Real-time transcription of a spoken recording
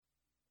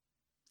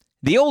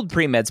The Old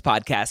Pre-Meds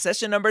Podcast,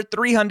 session number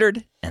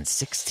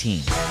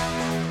 316.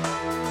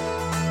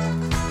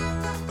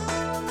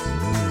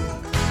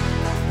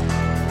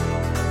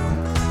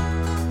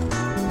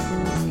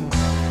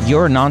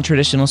 You're a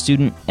non-traditional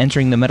student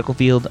entering the medical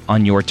field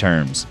on your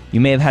terms.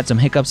 You may have had some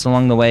hiccups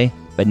along the way,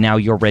 but now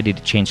you're ready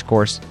to change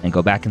course and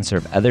go back and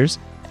serve others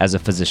as a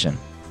physician.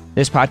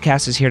 This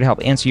podcast is here to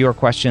help answer your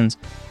questions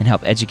and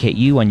help educate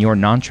you on your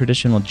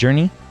non-traditional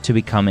journey to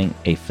becoming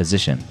a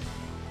physician.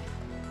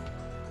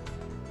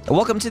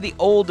 Welcome to the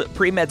Old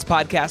Pre-Meds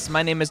Podcast.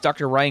 My name is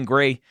Dr. Ryan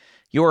Gray,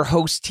 your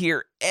host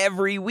here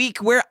every week,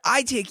 where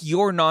I take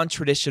your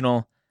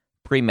non-traditional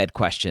pre-med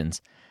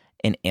questions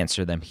and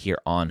answer them here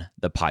on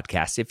the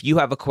podcast. If you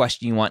have a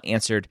question you want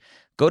answered,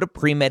 go to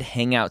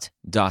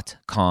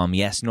premedhangout.com.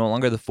 Yes, no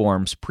longer the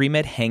forums,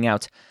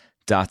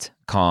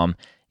 premedhangout.com.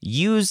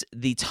 Use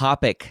the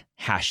topic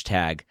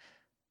hashtag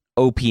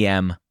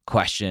OPM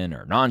question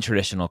or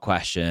non-traditional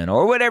question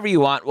or whatever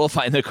you want. We'll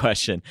find the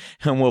question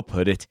and we'll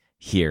put it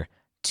here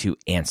to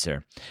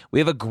answer. We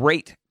have a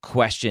great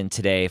question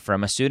today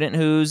from a student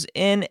who's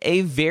in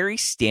a very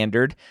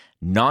standard,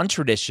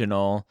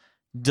 non-traditional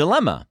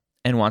dilemma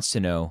and wants to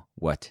know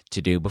what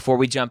to do. Before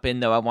we jump in,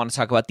 though, I want to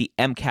talk about the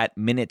MCAT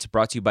Minute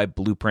brought to you by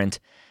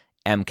Blueprint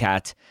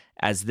MCAT.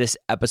 As this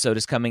episode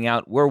is coming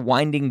out, we're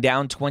winding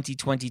down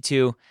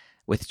 2022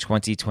 with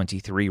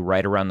 2023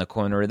 right around the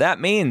corner.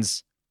 That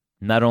means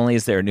not only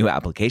is there a new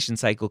application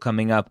cycle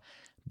coming up,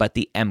 but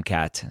the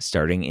MCAT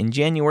starting in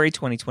January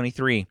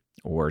 2023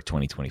 or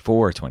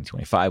 2024 or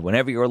 2025,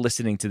 whenever you're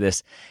listening to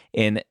this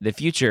in the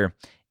future,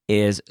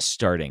 is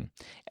starting.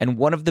 And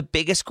one of the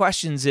biggest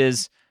questions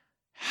is,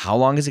 how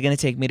long is it going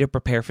to take me to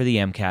prepare for the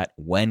MCAT?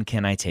 When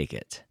can I take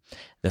it?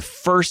 The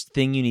first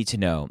thing you need to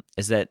know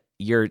is that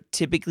you're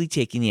typically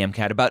taking the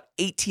MCAT about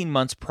 18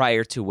 months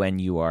prior to when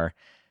you are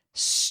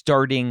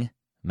starting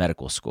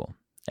medical school,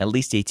 at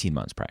least 18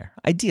 months prior,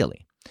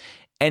 ideally.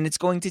 And it's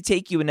going to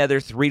take you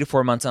another 3 to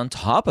 4 months on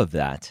top of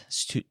that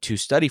to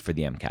study for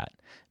the MCAT,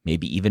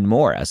 maybe even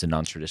more as a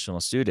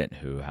non-traditional student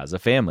who has a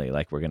family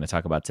like we're going to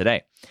talk about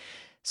today.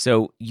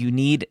 So you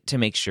need to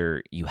make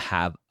sure you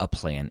have a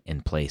plan in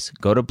place.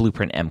 Go to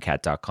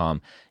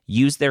blueprintmcat.com,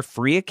 use their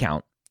free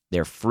account,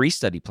 their free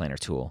study planner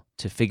tool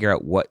to figure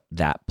out what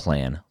that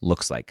plan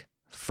looks like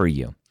for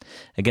you.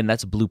 Again,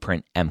 that's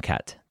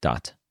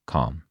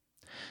blueprintmcat.com.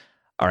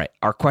 All right,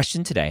 our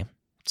question today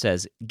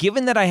says,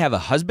 given that I have a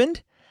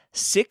husband,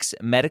 6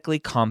 medically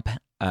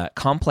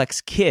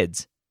complex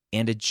kids,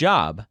 and a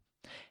job,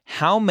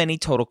 how many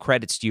total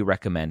credits do you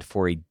recommend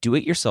for a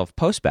do-it-yourself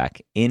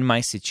postbac in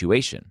my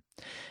situation?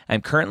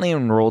 I'm currently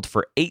enrolled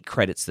for 8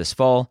 credits this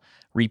fall,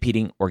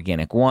 repeating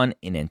Organic 1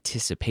 in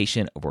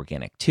anticipation of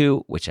Organic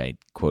 2, which I,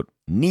 quote,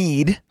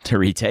 need to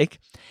retake,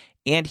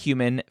 and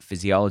Human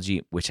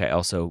Physiology, which I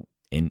also,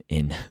 in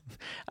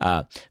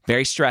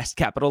very stressed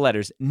capital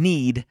letters,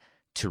 need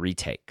to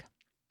retake.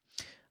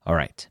 All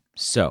right,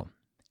 so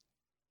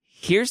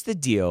here's the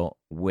deal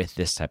with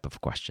this type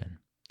of question.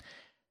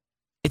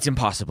 It's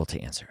impossible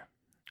to answer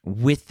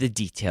with the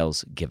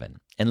details given.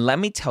 And let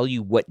me tell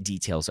you what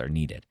details are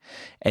needed.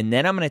 And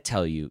then I'm going to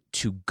tell you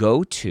to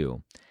go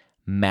to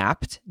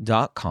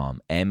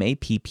mappd.com,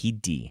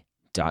 mappd.com.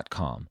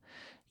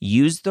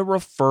 Use the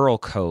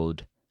referral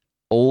code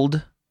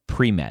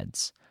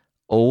OLDPREMEDS,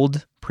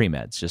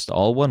 just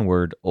all one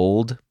word,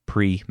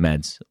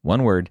 OLDPREMEDS,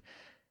 one word.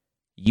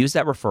 Use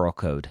that referral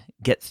code.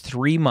 Get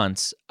 3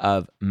 months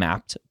of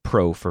Mappd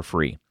Pro for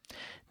free.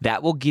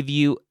 That will give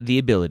you the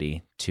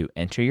ability to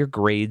enter your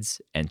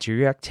grades, enter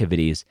your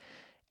activities,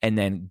 and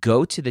then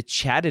go to the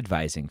chat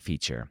advising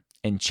feature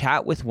and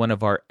chat with one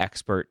of our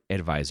expert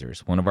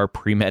advisors, one of our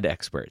pre-med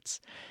experts,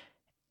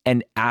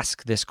 and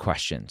ask this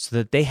question so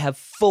that they have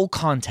full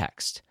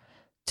context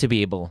to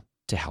be able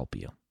to help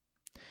you.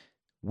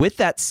 With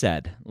that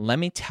said, let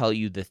me tell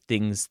you the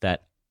things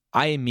that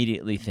I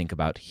immediately think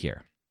about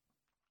here.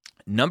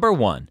 Number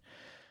 1,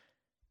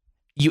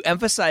 you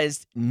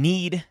emphasized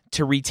need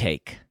to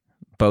retake,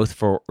 both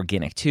for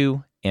Organic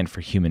 2 and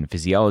for Human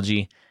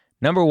Physiology.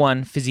 Number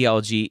 1,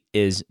 physiology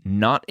is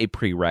not a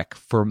prereq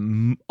for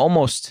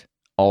almost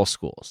all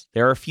schools.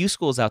 There are a few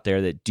schools out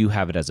there that do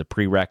have it as a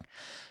prereq.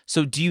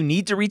 So do you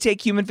need to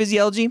retake Human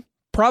Physiology?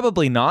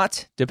 Probably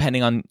not,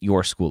 depending on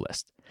your school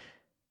list.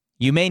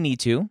 You may need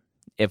to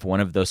if one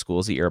of those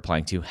schools that you're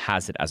applying to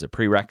has it as a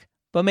prereq,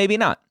 but maybe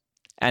not.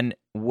 And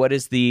what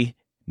is the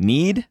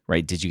need,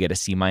 right? Did you get a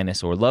C-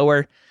 or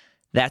lower?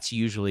 That's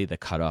usually the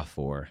cutoff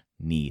for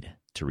need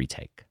to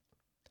retake.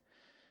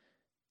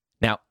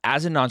 Now,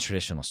 as a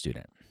non-traditional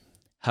student,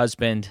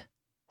 husband,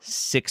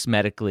 6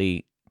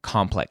 medically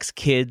complex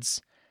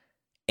kids,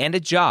 and a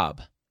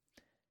job,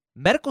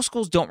 medical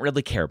schools don't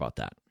really care about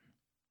that.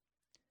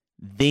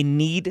 They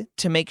need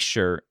to make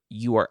sure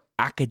you are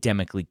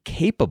academically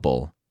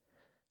capable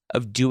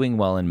of doing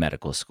well in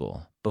medical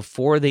school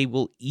before they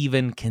will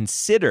even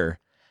consider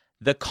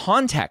the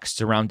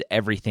context around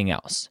everything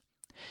else.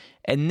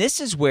 And this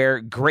is where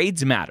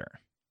grades matter,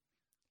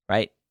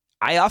 right?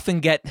 I often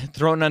get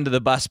thrown under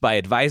the bus by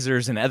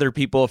advisors and other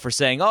people for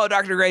saying, oh,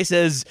 Dr. Gray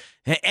says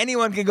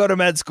anyone can go to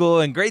med school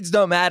and grades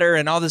don't matter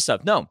and all this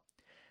stuff. No,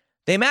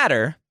 they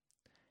matter.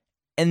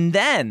 And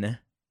then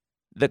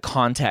the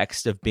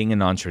context of being a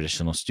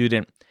non-traditional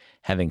student,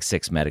 having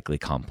 6 medically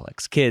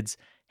complex kids,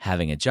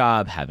 having a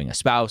job, having a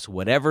spouse,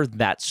 whatever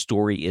that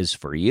story is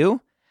for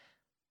you,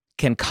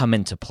 can come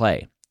into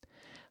play.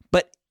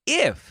 But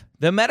if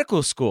the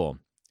medical school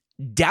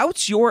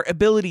doubts your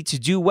ability to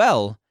do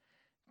well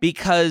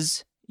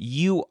because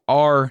you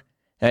are,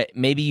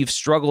 maybe you've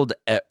struggled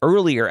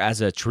earlier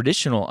as a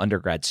traditional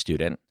undergrad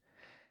student,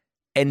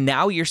 and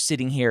now you're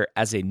sitting here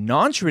as a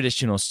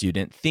non-traditional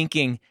student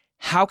thinking,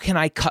 how can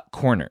I cut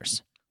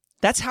corners?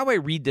 That's how I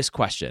read this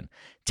question.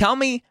 Tell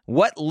me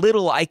what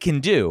little I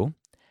can do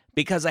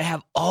because I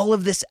have all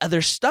of this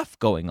other stuff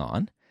going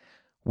on,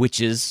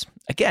 which is,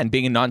 again,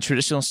 being a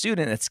non-traditional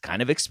student, it's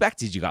kind of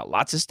expected. You got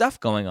lots of stuff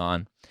going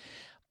on.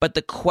 But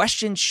the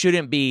question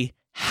shouldn't be,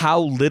 how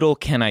little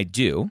can I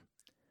do,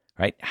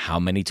 right? How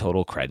many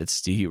total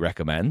credits do you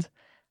recommend?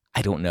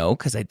 I don't know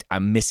because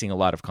I'm missing a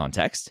lot of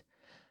context.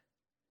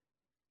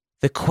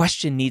 The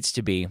question needs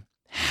to be,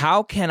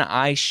 how can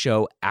I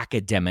show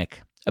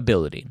academic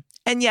ability?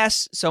 And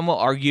yes, some will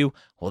argue,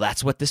 well,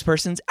 that's what this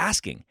person's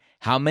asking.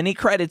 How many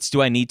credits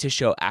do I need to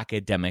show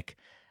academic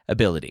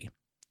ability?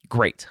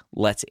 Great,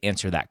 let's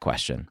answer that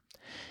question.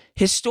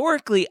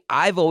 Historically,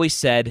 I've always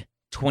said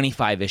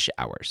 25-ish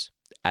hours.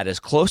 At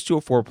as close to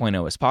a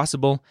 4.0 as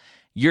possible,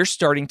 you're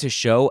starting to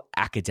show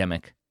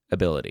academic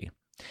ability.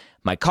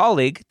 My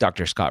colleague,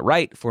 Dr. Scott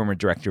Wright, former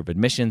director of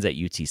admissions at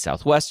UT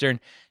Southwestern,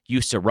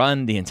 used to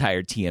run the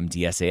entire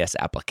TMDSAS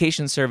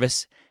application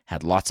service,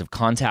 had lots of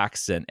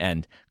contacts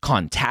and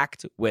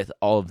contact with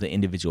all of the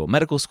individual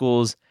medical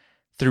schools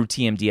through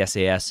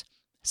TMDSAS,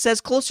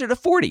 says closer to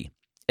 40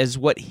 is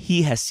what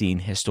he has seen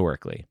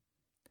historically.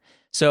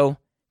 So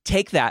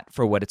take that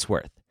for what it's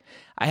worth.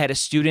 I had a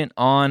student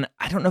on,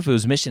 I don't know if it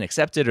was Mission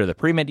Accepted or the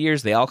pre-med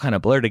years, they all kind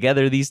of blur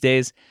together these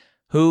days,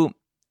 who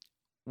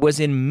was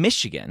in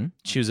Michigan.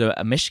 She was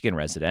a Michigan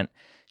resident.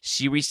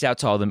 She reached out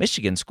to all the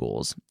Michigan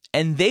schools,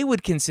 and they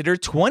would consider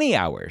 20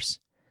 hours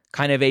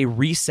kind of a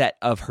reset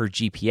of her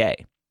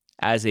GPA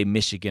as a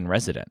Michigan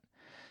resident.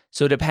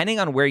 So depending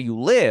on where you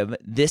live,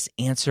 this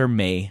answer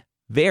may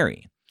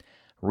vary.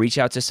 Reach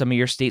out to some of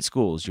your state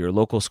schools, your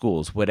local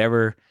schools,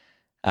 whatever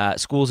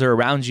schools are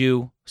around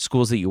you,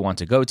 schools that you want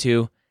to go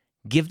to.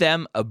 Give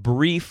them a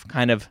brief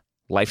kind of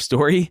life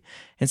story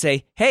and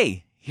say,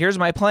 hey, here's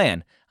my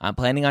plan. I'm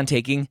planning on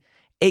taking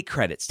 8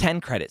 credits,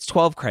 10 credits,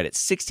 12 credits,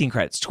 16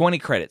 credits, 20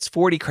 credits,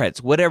 40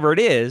 credits, whatever it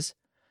is.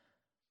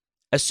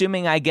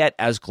 Assuming I get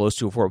as close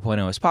to a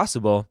 4.0 as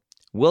possible,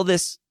 will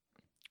this,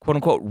 quote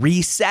unquote,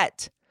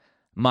 reset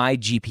my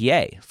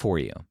GPA for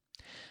you?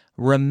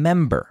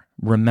 Remember,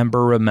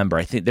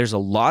 I think there's a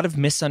lot of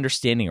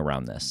misunderstanding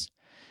around this.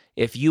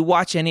 If you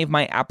watch any of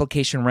my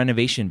application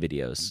renovation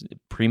videos,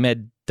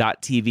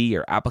 premed.tv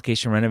or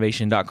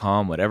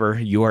applicationrenovation.com, whatever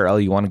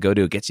URL you want to go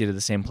to, it gets you to the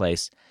same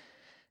place.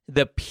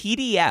 The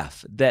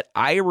PDF that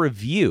I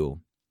review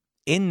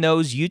in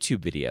those YouTube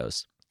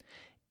videos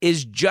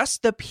is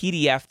just the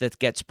PDF that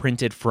gets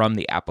printed from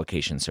the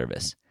application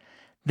service.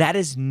 That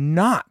is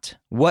not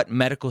what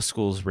medical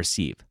schools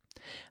receive.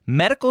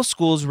 Medical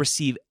schools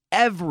receive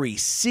every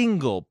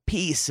single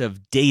piece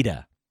of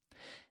data.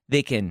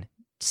 They can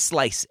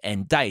slice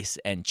and dice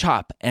and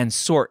chop and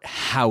sort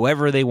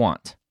however they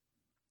want.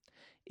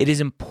 It is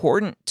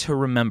important to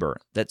remember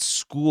that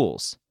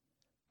schools,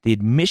 the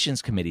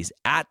admissions committees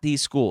at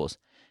these schools,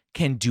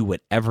 can do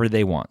whatever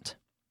they want.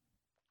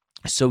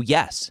 So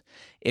yes,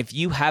 if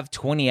you have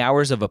 20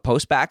 hours of a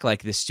postbac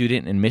like this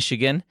student in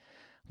Michigan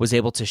was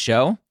able to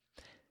show,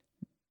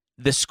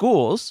 the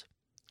schools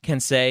can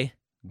say,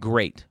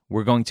 great,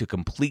 we're going to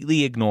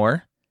completely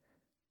ignore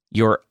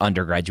your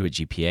undergraduate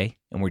GPA,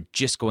 and we're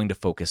just going to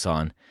focus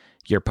on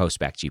your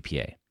postbac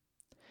GPA.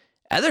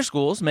 Other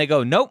schools may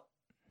go, nope,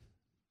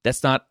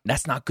 that's not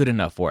good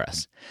enough for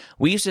us.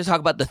 We used to talk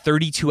about the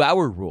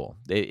 32-hour rule.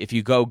 If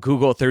you go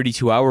Google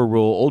 32-hour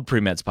rule, old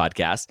pre-meds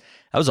podcast,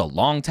 that was a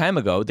long time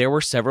ago. There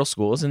were several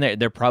schools, and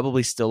there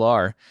probably still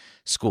are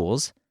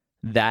schools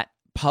that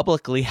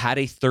publicly had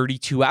a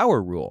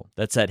 32-hour rule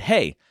that said,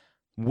 hey,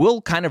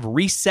 we'll kind of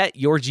reset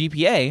your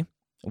GPA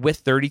with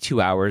 32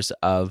 hours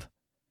of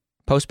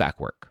postbac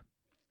work.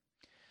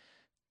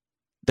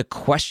 The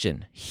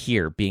question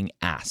here being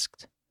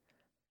asked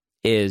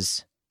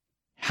is,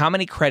 how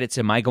many credits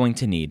am I going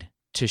to need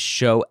to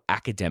show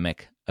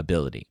academic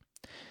ability?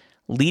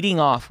 Leading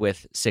off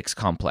with 6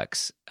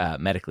 complex,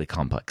 medically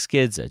complex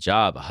kids, a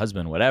job, a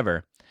husband,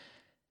 whatever,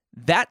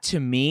 that to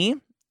me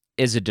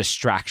is a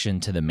distraction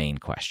to the main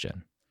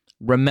question.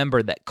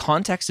 Remember that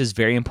context is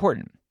very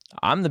important.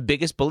 I'm the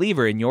biggest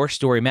believer in your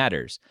story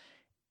matters.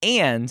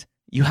 And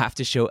you have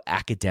to show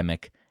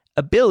academic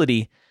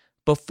ability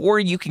before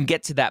you can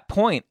get to that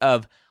point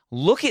of,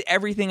 look at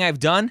everything I've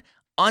done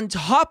on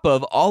top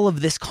of all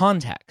of this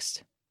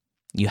context.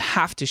 You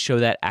have to show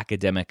that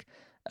academic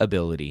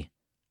ability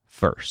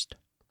first.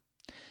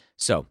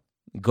 So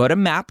Go to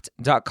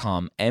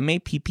mappd.com,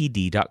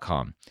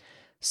 mappd.com.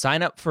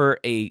 Sign up for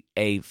a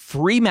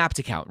free Mappd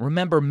account.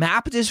 Remember,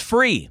 Mappd is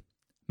free.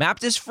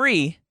 Mappd is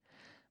free.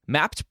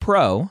 Mappd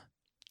Pro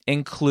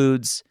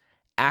includes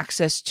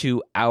access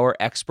to our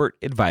expert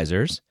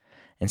advisors.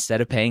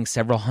 Instead of paying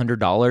several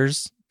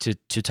 $100s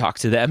to talk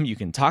to them, you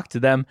can talk to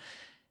them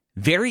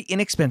very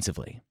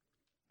inexpensively.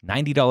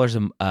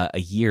 $90 a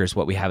year is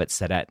what we have it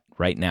set at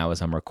right now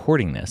as I'm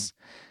recording this.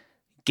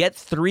 Get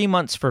 3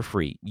 months for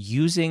free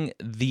using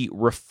the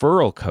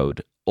referral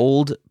code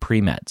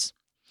OLDPREMEDS.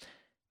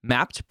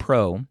 Mappd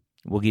Pro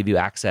will give you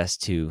access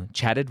to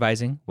chat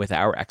advising with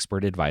our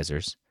expert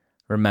advisors.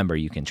 Remember,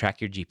 you can track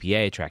your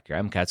GPA, track your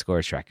MCAT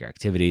scores, track your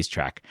activities,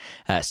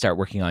 start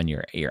working on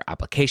your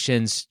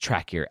applications,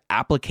 track your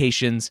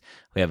applications.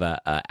 We have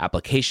a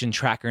application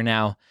tracker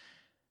now.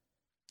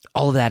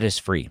 All of that is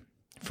free,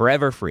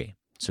 forever free.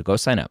 So go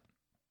sign up.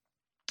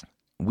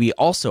 We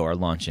also are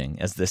launching,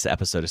 as this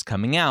episode is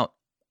coming out,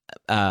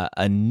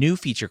 a new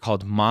feature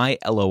called My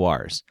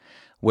LORs,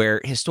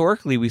 where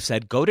historically we've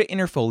said, go to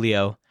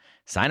Interfolio,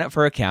 sign up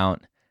for an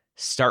account,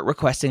 start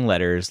requesting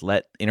letters,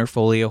 let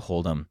Interfolio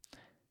hold them.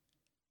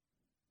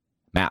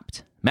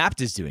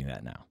 Mappd is doing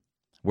that now.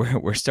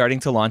 We're starting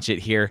to launch it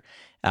here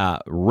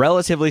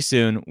relatively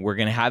soon. We're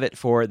going to have it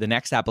for the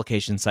next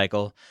application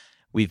cycle.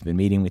 We've been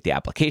meeting with the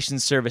application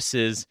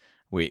services.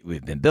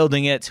 We've been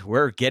building it.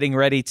 We're getting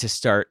ready to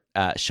start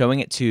showing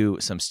it to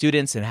some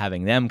students and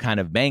having them kind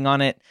of bang on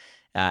it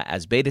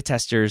as beta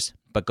testers.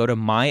 But go to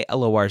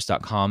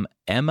mylors.com,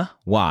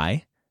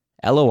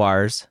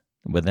 MYLORs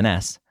with an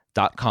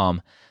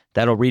S.com.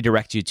 That'll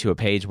redirect you to a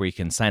page where you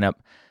can sign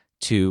up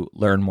to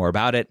learn more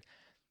about it.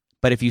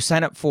 But if you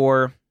sign up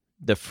for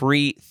the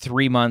free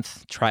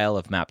 3-month trial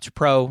of Mappd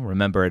Pro,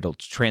 remember it'll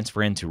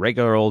transfer into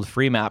regular old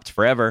free Mappd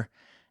forever.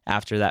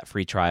 After that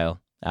free trial,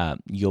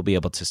 you'll be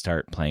able to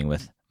start playing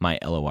with My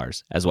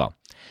LORs as well.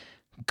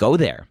 Go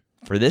there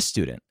for this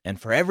student and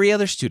for every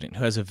other student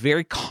who has a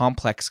very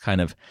complex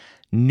kind of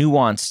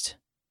nuanced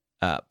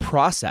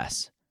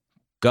process.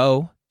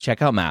 Go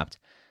check out Mappd.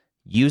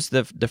 Use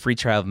the free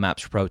trial of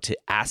Mappd Pro to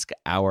ask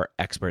our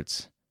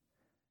experts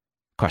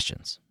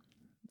questions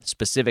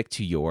specific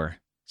to your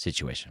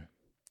situation.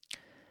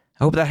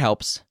 I hope that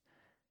helps.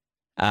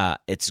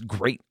 It's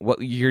great what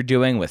you're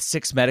doing with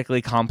 6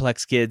 medically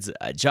complex kids,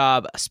 a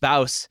job, a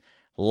spouse,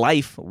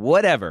 life,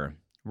 whatever.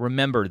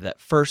 Remember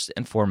that first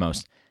and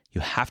foremost,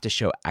 you have to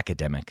show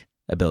academic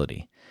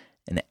ability.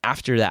 And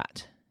after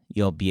that,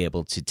 you'll be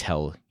able to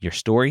tell your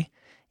story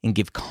and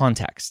give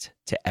context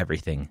to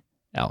everything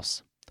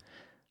else.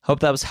 Hope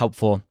that was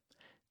helpful.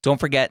 Don't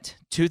forget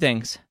 2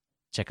 things.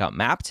 Check out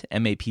Mappd,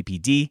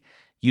 MAPPD.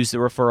 Use the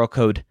referral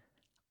code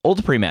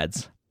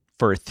OLDPREMEDS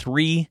for a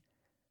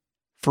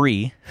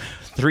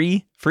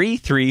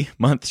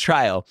 3-month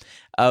trial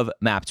of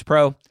Mappd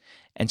Pro.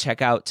 And check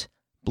out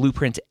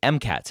Blueprint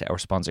MCAT, our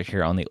sponsor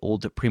here on the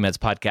Old Premeds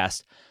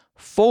podcast,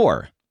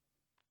 for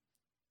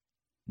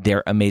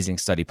their amazing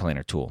study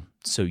planner tool.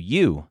 So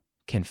you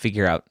can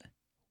figure out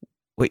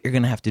what you're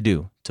going to have to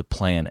do to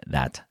plan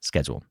that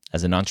schedule.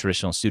 As a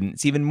non-traditional student,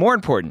 it's even more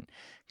important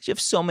because you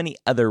have so many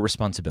other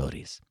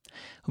responsibilities.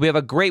 Hope you have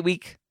a great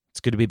week. It's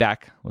good to be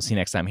back. We'll see you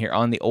next time here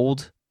on the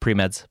Old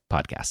Premeds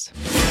podcast.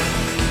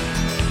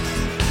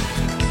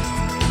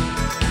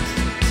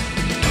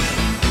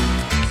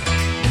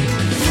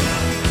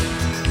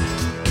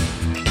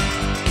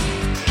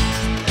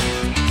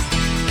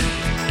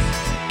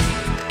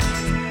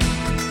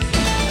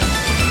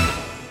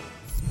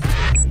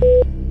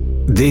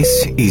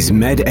 This is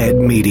MedEd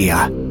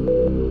Media.